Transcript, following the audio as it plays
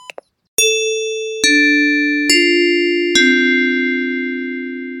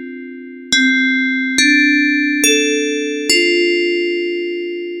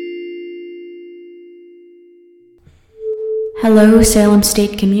Hello, Salem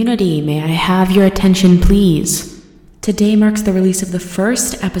State community. May I have your attention, please? Today marks the release of the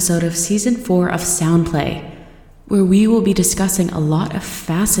first episode of Season 4 of Soundplay, where we will be discussing a lot of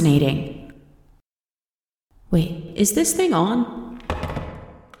fascinating... Wait, is this thing on? Ugh,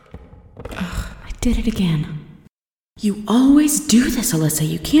 I did it again. You always do this, Alyssa.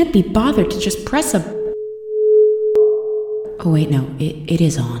 You can't be bothered to just press a... Oh wait, no, it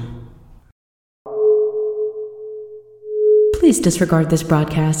is on. Please disregard this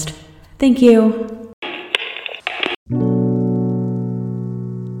broadcast. Thank you.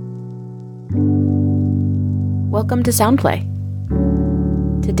 Welcome to Soundplay.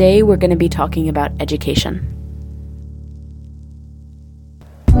 Today we're going to be talking about education.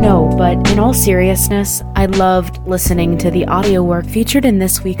 No, but in all seriousness, I loved listening to the audio work featured in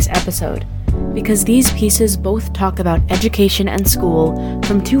this week's episode, because these pieces both talk about education and school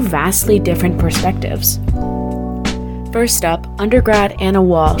from two vastly different perspectives. First up, undergrad Anna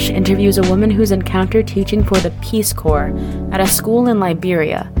Walsh interviews a woman whose encounter teaching for the Peace Corps at a school in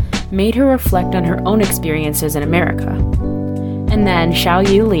Liberia made her reflect on her own experiences in America. And then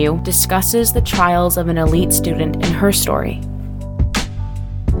Xiaoyu Liu discusses the trials of an elite student in her story.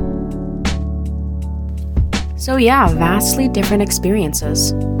 So yeah, vastly different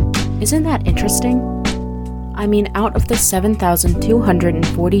experiences. Isn't that interesting? I mean, out of the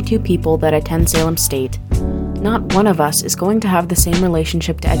 7,242 people that attend Salem State, not one of us is going to have the same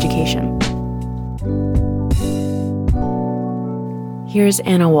relationship to education. Here's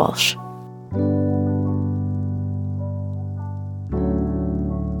Anna Walsh.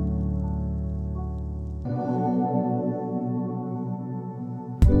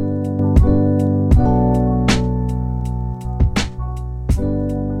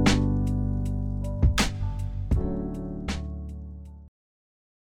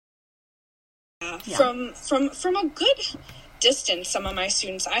 From a good distance, some of my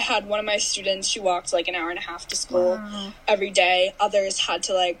students, I had one of my students, she walked like an hour and a half to school every day. Others had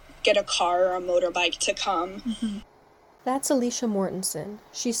to get a car or a motorbike to come. Mm-hmm. That's Alicia Mortensen.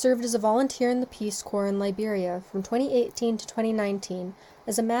 She served as a volunteer in the Peace Corps in Liberia from 2018 to 2019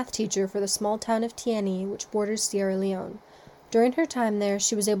 as a math teacher for the small town of Tieni, which borders Sierra Leone. During her time there,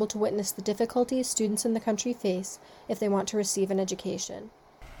 she was able to witness the difficulties students in the country face if they want to receive an education.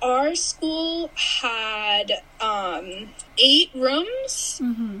 Our school had 8 rooms,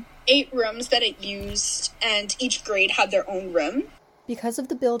 8 rooms that it used, and each grade had their own room. Because of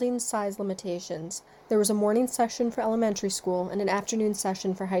the building's size limitations, there was a morning session for elementary school and an afternoon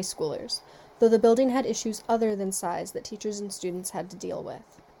session for high schoolers, though the building had issues other than size that teachers and students had to deal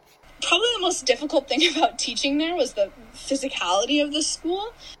with. Probably the most difficult thing about teaching there was the physicality of the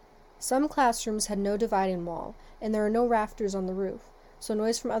school. Some classrooms had no dividing wall, and there are no rafters on the roof, so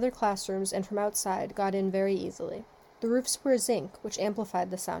noise from other classrooms and from outside got in very easily. The roofs were zinc, which amplified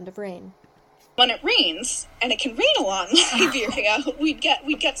the sound of rain. When it rains, and it can rain a lot in Liberia, we'd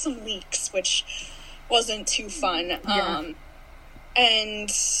get some leaks, which wasn't too fun. Yeah.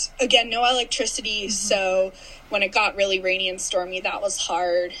 And again, no electricity, so when it got really rainy and stormy, that was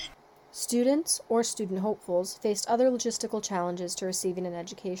hard. Students, or student hopefuls, faced other logistical challenges to receiving an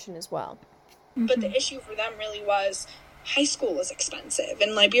education as well. But the issue for them really was high school was expensive.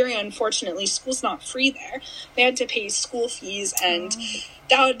 In Liberia, unfortunately, school's not free there. They had to pay school fees, and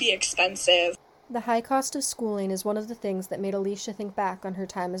that would be expensive. The high cost of schooling is one of the things that made Alicia think back on her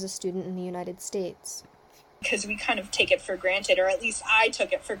time as a student in the United States. Because we kind of take it for granted, or at least I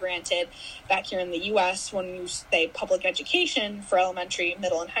took it for granted back here in the U.S. when you say public education for elementary,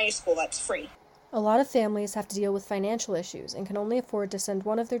 middle, and high school, that's free. A lot of families have to deal with financial issues and can only afford to send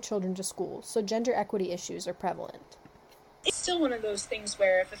one of their children to school, so gender equity issues are prevalent. It's still one of those things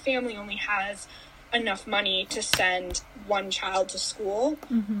where if a family only has enough money to send one child to school,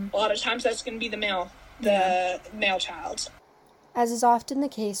 a lot of times that's going to be the male child. As is often the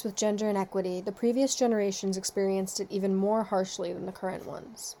case with gender inequity, the previous generations experienced it even more harshly than the current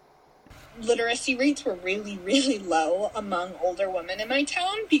ones. Literacy rates were really, really low among older women in my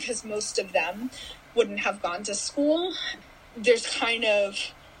town because most of them wouldn't have gone to school. There's kind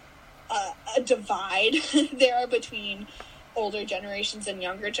of a divide there between older generations and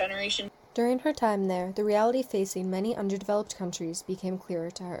younger generations. During her time there, the reality facing many underdeveloped countries became clearer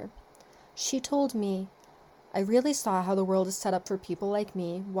to her. She told me, "I really saw how the world is set up for people like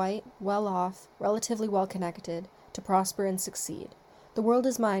me, white, well-off, relatively well-connected, to prosper and succeed. The world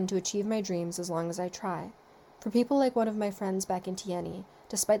is mine to achieve my dreams as long as I try. For people like one of my friends back in Tieni,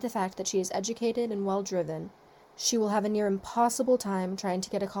 despite the fact that she is educated and well-driven, she will have a near impossible time trying to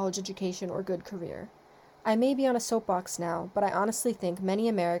get a college education or good career. I may be on a soapbox now, but I honestly think many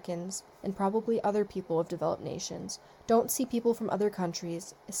Americans, and probably other people of developed nations, don't see people from other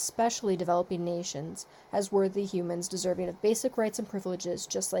countries, especially developing nations, as worthy humans deserving of basic rights and privileges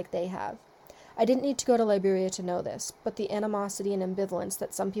just like they have. I didn't need to go to Liberia to know this, but the animosity and ambivalence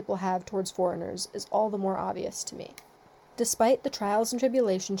that some people have towards foreigners is all the more obvious to me. Despite the trials and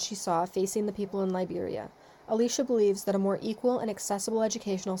tribulations she saw facing the people in Liberia, Alicia believes that a more equal and accessible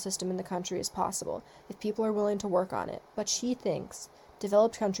educational system in the country is possible if people are willing to work on it, but she thinks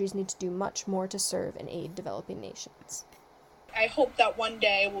developed countries need to do much more to serve and aid developing nations. I hope that one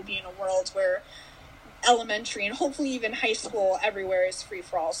day we'll be in a world where elementary and hopefully even high school everywhere is free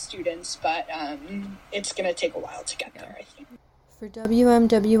for all students, but it's going to take a while to get there, I think. For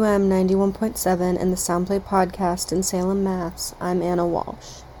WMWM 91.7 and the Soundplay podcast in Salem, Mass., I'm Anna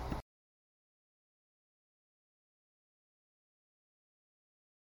Walsh.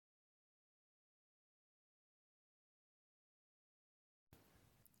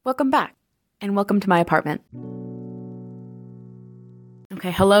 Welcome back, and welcome to my apartment.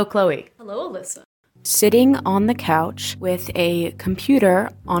 Okay, hello, Chloe. Hello, Alyssa. Sitting on the couch with a computer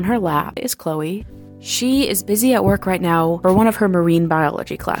on her lap is Chloe. She is busy at work right now for one of her marine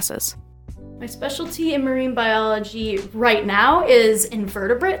biology classes. My specialty in marine biology right now is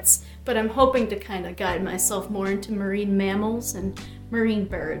invertebrates, but I'm hoping to kind of guide myself more into marine mammals and marine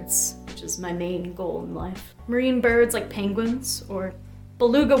birds, which is my main goal in life. Marine birds like penguins or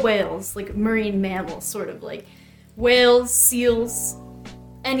beluga whales, like marine mammals, sort of like whales, seals,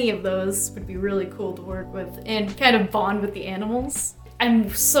 any of those would be really cool to work with and kind of bond with the animals. I'm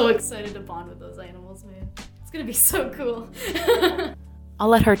so excited to bond with those animals, man. It's gonna be so cool. I'll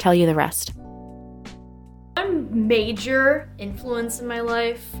let her tell you the rest. One major influence in my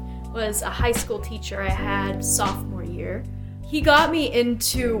life was a high school teacher I had sophomore year. He got me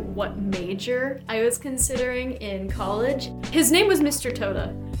into what major I was considering in college. His name was Mr.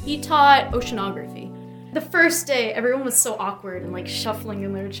 Toda. He taught oceanography. The first day, everyone was so awkward and like shuffling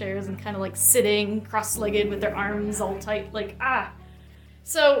in their chairs and kind of like sitting cross-legged with their arms all tight, like, ah.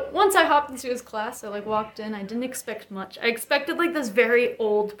 So once I hopped into his class, I like walked in, I didn't expect much. I expected like this very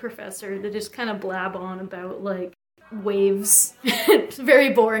old professor to just kind of blab on about like waves, very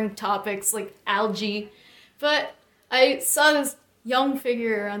boring topics like algae. But I saw this young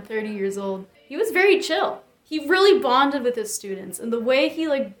figure around 30 years old. He was very chill. He really bonded with his students, and the way he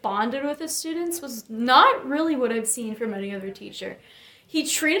like bonded with his students was not really what I've seen from any other teacher. He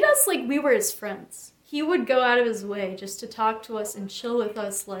treated us like we were his friends. He would go out of his way just to talk to us and chill with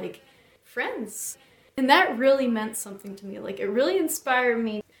us like friends. And that really meant something to me. Like, it really inspired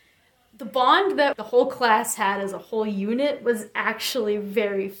me. The bond that the whole class had as a whole unit was actually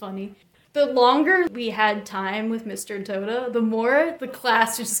very funny. The longer we had time with Mr. Toda, the more the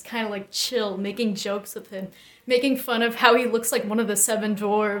class was just kind of like chill, making jokes with him, making fun of how he looks like one of the seven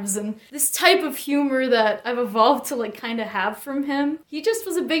dwarves, and this type of humor that I've evolved to like kind of have from him. He just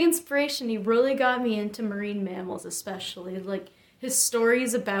was a big inspiration. He really got me into marine mammals, especially like his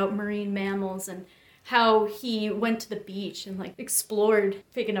stories about marine mammals and how he went to the beach and like explored,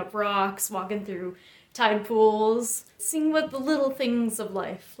 picking up rocks, walking through tide pools, seeing what the little things of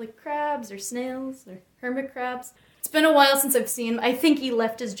life, like crabs or snails or hermit crabs. It's been a while since I've seen him. I think he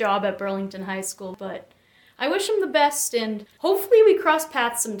left his job at Burlington High School, but I wish him the best, and hopefully we cross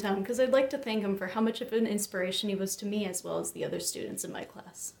paths sometime, because I'd like to thank him for how much of an inspiration he was to me as well as the other students in my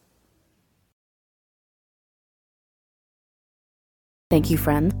class. Thank you,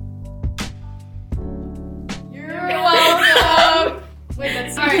 friend. You're welcome! Wait,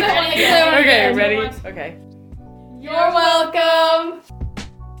 that's sorry. Okay, ready? Okay. You're welcome!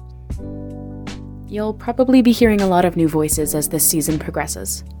 You'll probably be hearing a lot of new voices as this season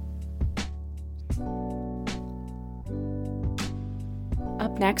progresses.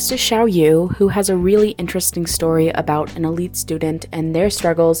 Up next is Xiao Yu, who has a really interesting story about an elite student and their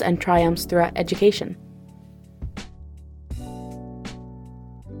struggles and triumphs throughout education.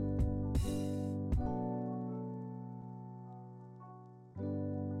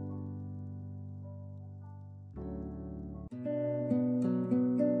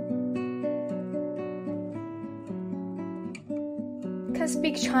 Can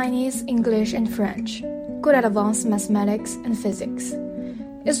speak Chinese, English, and French. Good at advanced mathematics and physics.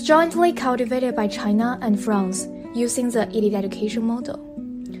 Is jointly cultivated by China and France using the elite education model.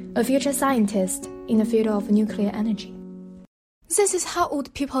 A future scientist in the field of nuclear energy. This is how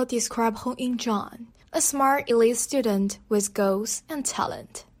old people describe Hong Ying-Zhang, a smart elite student with goals and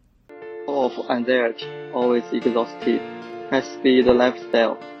talent. Of anxiety, always exhausted, high-speed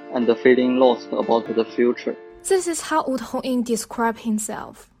lifestyle, and feeling lost about the future. This is how Wu Hongying described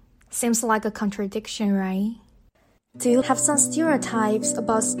himself. Seems like a contradiction, right? Do you have some stereotypes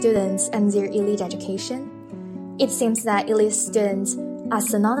about students and their elite education? It seems that elite students are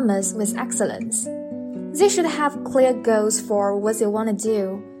synonymous with excellence. They should have clear goals for what they want to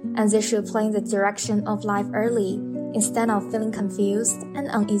do, and they should plan the direction of life early instead of feeling confused and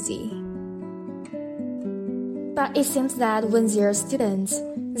uneasy. But it seems that when they are students,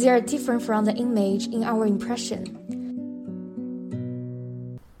 they are different from the image in our impression.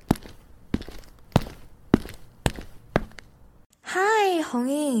 Hi,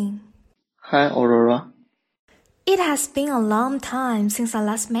 Hongying. Hi, Aurora. It has been a long time since I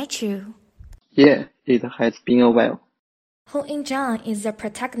last met you. Yeah, it has been a while. Hongying Zhang is the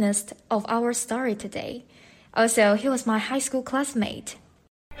protagonist of our story today. Also, he was my high school classmate.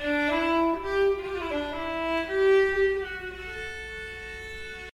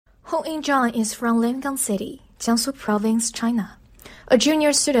 Hongying Zhang is from Lingang City, Jiangsu Province, China. A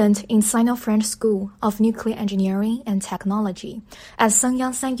junior student in Sino-French School of Nuclear Engineering and Technology at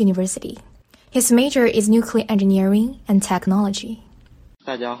Sengyang University. His major is Nuclear Engineering and Technology.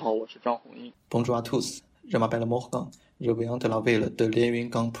 大家好，我是张宏毅。 Bonjour à tous, je m'appelle Morgan, je viens de la ville de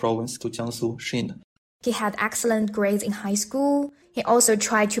Lianyungang Province de Jiangsu, Chine. He had excellent grades in high school. He also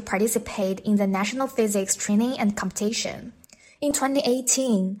tried to participate in the National Physics Training and Competition. In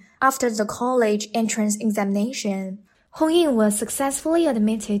 2018, after the college entrance examination, Hongying was successfully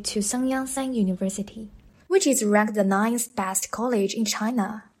admitted to Sengyang University, which is ranked the 9th best college in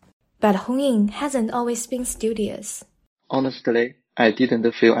China. But Hongying hasn't always been studious. Honestly, I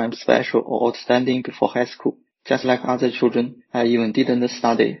didn't feel I'm special or outstanding before high school. Just like other children, I even didn't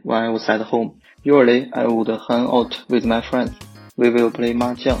study when I was at home. Usually, I would hang out with my friends. We will play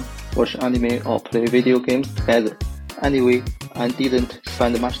mahjong, watch anime or play video games together. Anyway, I didn't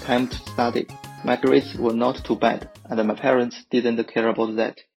spend much time to study. My grades were not too bad, and my parents didn't care about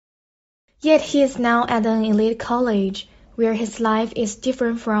that. Yet he is now at an elite college, where his life is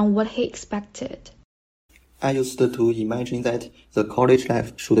different from what he expected. I used to imagine that the college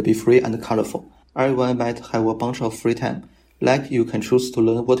life should be free and colorful. Everyone might have a bunch of free time, like you can choose to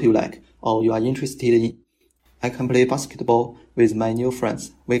learn what you like or you are interested in. I can play basketball with my new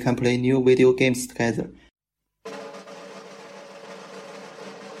friends. We can play new video games together.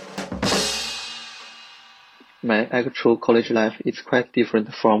 My actual college life is quite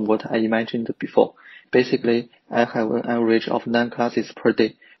different from what I imagined before. Basically, I have an average of 9 classes per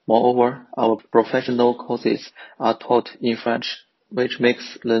day. Moreover, our professional courses are taught in French, which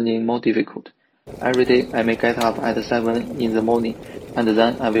makes learning more difficult. Every day, I may get up at 7 in the morning, and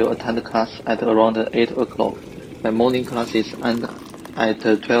then I will attend class at around 8 o'clock. My morning classes end at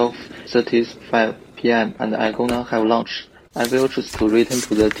 12:35 p.m. and I'm gonna have lunch. I will choose to return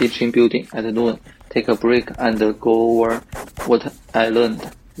to the teaching building at noon, take a break and go over what I learned.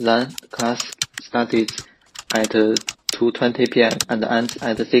 Then class started at 2:20 p.m. and ends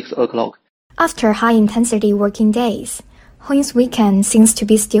at 6 o'clock. After high-intensity working days, Hongying's weekend seems to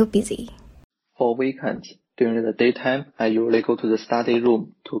be still busy. For weekends, during the daytime, I usually go to the study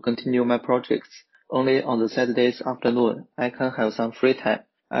room to continue my projects. Only on the Saturdays afternoon, I can have some free time.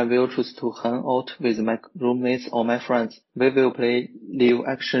 I will choose to hang out with my roommates or my friends. We will play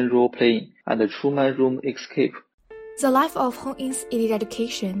live-action role-playing and Truman Room Escape. The life of Hongying's elite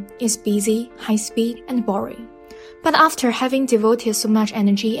education is busy, high-speed, and boring. But after having devoted so much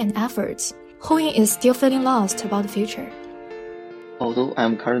energy and efforts, Hongying is still feeling lost about the future. Although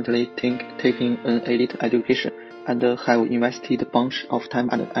I'm currently taking an elite education and have invested a bunch of time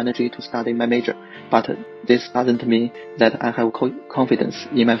and energy to study my major, but this doesn't mean that I have confidence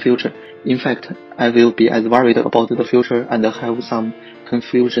in my future. In fact, I will be as worried about the future and have some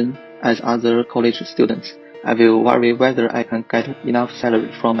confusion as other college students. I will worry whether I can get enough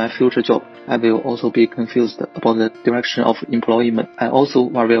salary from my future job. I will also be confused about the direction of employment. I also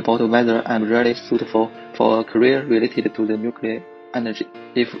worry about whether I'm really suitable for a career related to the nuclear energy.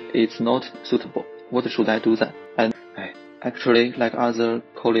 If it's not suitable, what should I do then? And actually, like other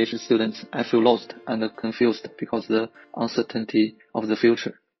college students, I feel lost and confused because of the uncertainty of the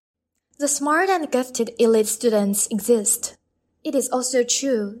future. The smart and gifted elite students exist. It is also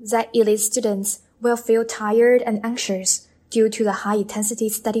true that elite students will feel tired and anxious due to the high-intensity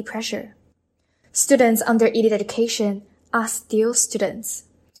study pressure. Students under elite education are still students.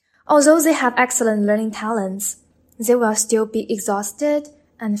 Although they have excellent learning talents, they will still be exhausted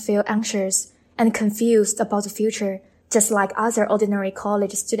and feel anxious and confused about the future, just like other ordinary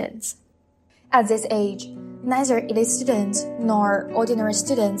college students. At this age, neither elite students nor ordinary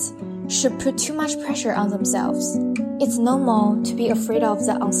students should put too much pressure on themselves. It's normal to be afraid of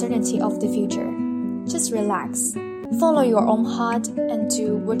the uncertainty of the future. Just relax. Follow your own heart and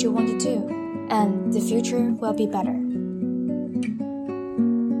do what you want to do, and the future will be better.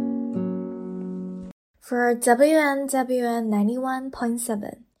 For WNWN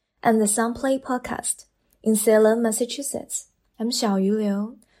 91.7 and the Soundplay Podcast in Salem, Massachusetts, I'm Xiaoyu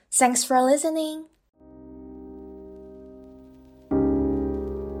Liu. Thanks for listening.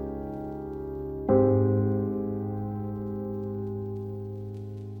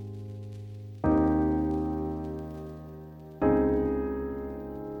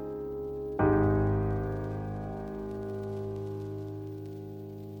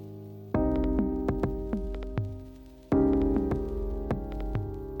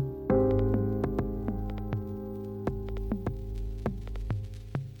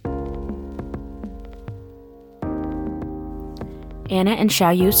 Anna and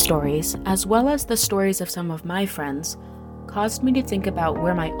Xiaoyu's stories, as well as the stories of some of my friends, caused me to think about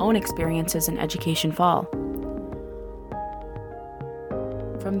where my own experiences in education fall.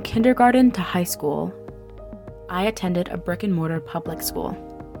 From kindergarten to high school, I attended a brick-and-mortar public school.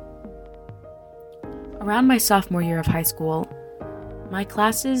 Around my sophomore year of high school, my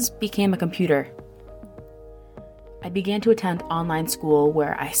classes became a computer. I began to attend online school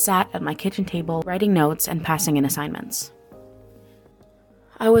where I sat at my kitchen table writing notes and passing in assignments.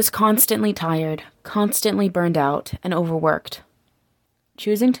 I was constantly tired, constantly burned out, and overworked.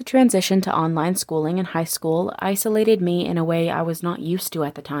 Choosing to transition to online schooling in high school isolated me in a way I was not used to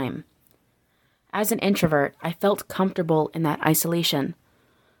at the time. As an introvert, I felt comfortable in that isolation,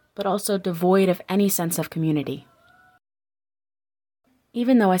 but also devoid of any sense of community.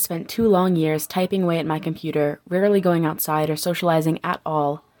 Even though I spent 2 long years typing away at my computer, rarely going outside or socializing at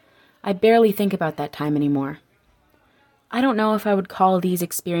all, I barely think about that time anymore. I don't know if I would call these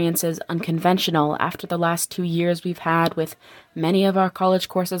experiences unconventional after the last 2 years we've had with many of our college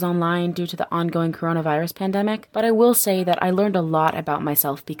courses online due to the ongoing coronavirus pandemic, but I will say that I learned a lot about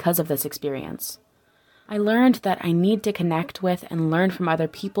myself because of this experience. I learned that I need to connect with and learn from other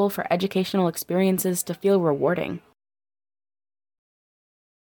people for educational experiences to feel rewarding.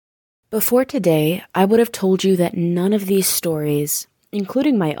 Before today, I would have told you that none of these stories,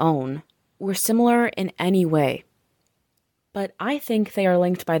 including my own, were similar in any way. But I think they are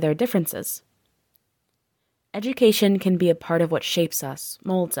linked by their differences. Education can be a part of what shapes us,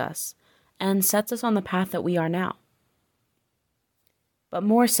 molds us, and sets us on the path that we are now. But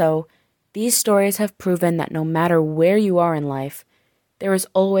more so, these stories have proven that no matter where you are in life, there is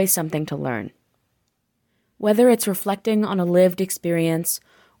always something to learn. Whether it's reflecting on a lived experience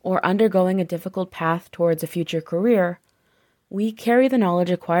or undergoing a difficult path towards a future career, we carry the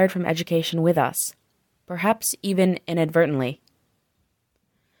knowledge acquired from education with us, perhaps even inadvertently.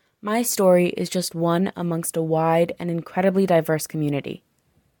 My story is just one amongst a wide and incredibly diverse community.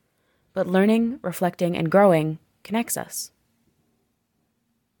 But learning, reflecting, and growing connects us.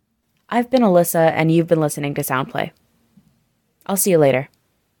 I've been Alyssa, and you've been listening to Soundplay. I'll see you later.